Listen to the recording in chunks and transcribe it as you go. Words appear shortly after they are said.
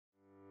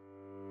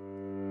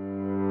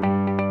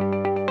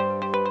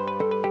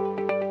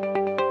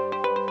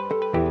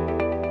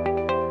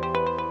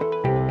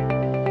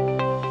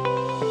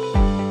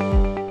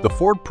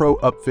Ford Pro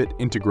Upfit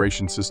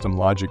Integration System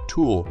Logic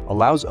tool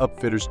allows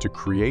upfitters to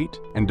create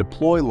and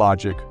deploy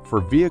logic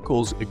for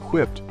vehicles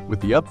equipped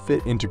with the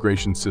Upfit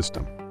integration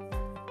system.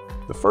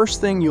 The first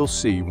thing you'll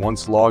see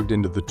once logged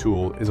into the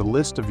tool is a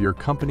list of your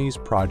company's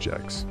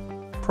projects.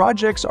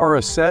 Projects are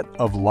a set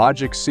of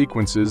logic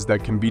sequences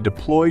that can be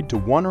deployed to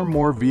one or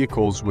more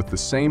vehicles with the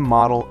same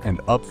model and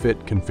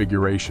upfit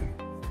configuration.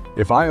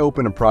 If I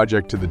open a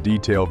project to the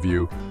detail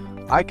view,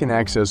 I can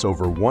access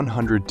over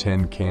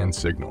 110 CAN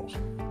signals,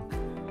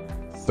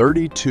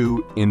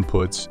 32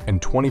 inputs and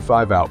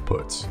 25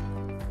 outputs,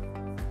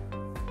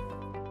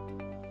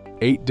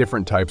 8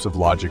 different types of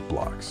logic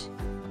blocks.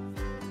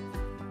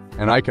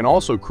 And I can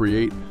also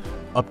create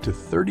up to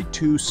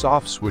 32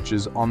 soft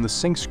switches on the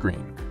sync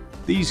screen.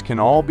 These can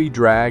all be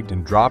dragged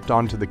and dropped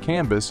onto the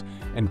canvas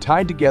and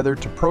tied together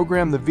to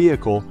program the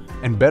vehicle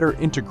and better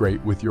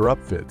integrate with your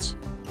upfits.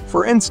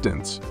 For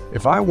instance,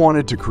 if I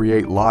wanted to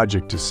create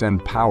logic to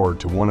send power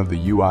to one of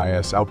the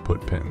UIS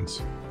output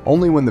pins,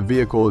 only when the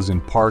vehicle is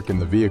in park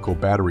and the vehicle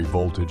battery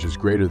voltage is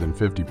greater than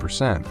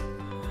 50%,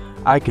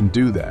 I can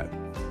do that.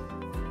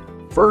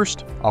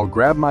 First, I'll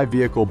grab my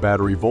vehicle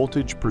battery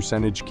voltage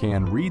percentage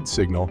CAN read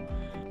signal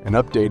and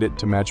update it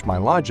to match my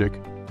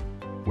logic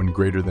when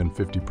greater than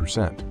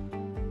 50%.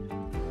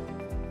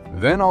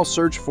 Then I'll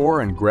search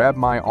for and grab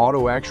my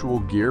auto actual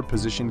gear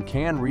position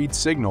CAN read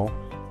signal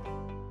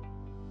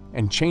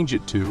and change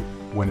it to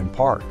when in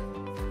park.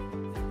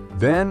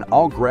 Then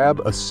I'll grab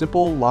a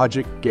simple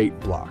logic gate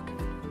block.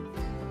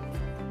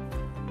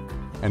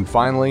 And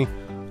finally,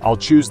 I'll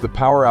choose the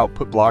power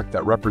output block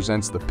that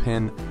represents the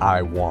pin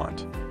I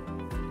want.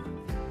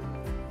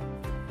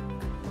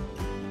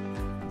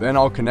 Then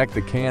I'll connect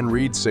the CAN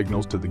read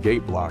signals to the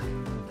gate block,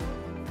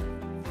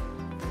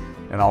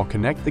 and I'll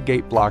connect the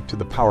gate block to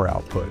the power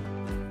output.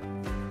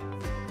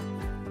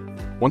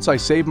 Once I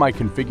save my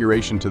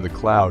configuration to the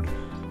cloud,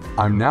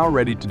 I'm now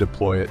ready to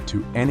deploy it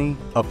to any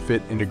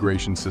upfit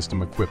integration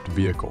system equipped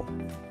vehicle.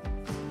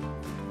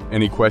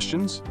 Any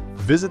questions?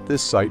 Visit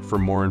this site for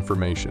more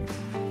information.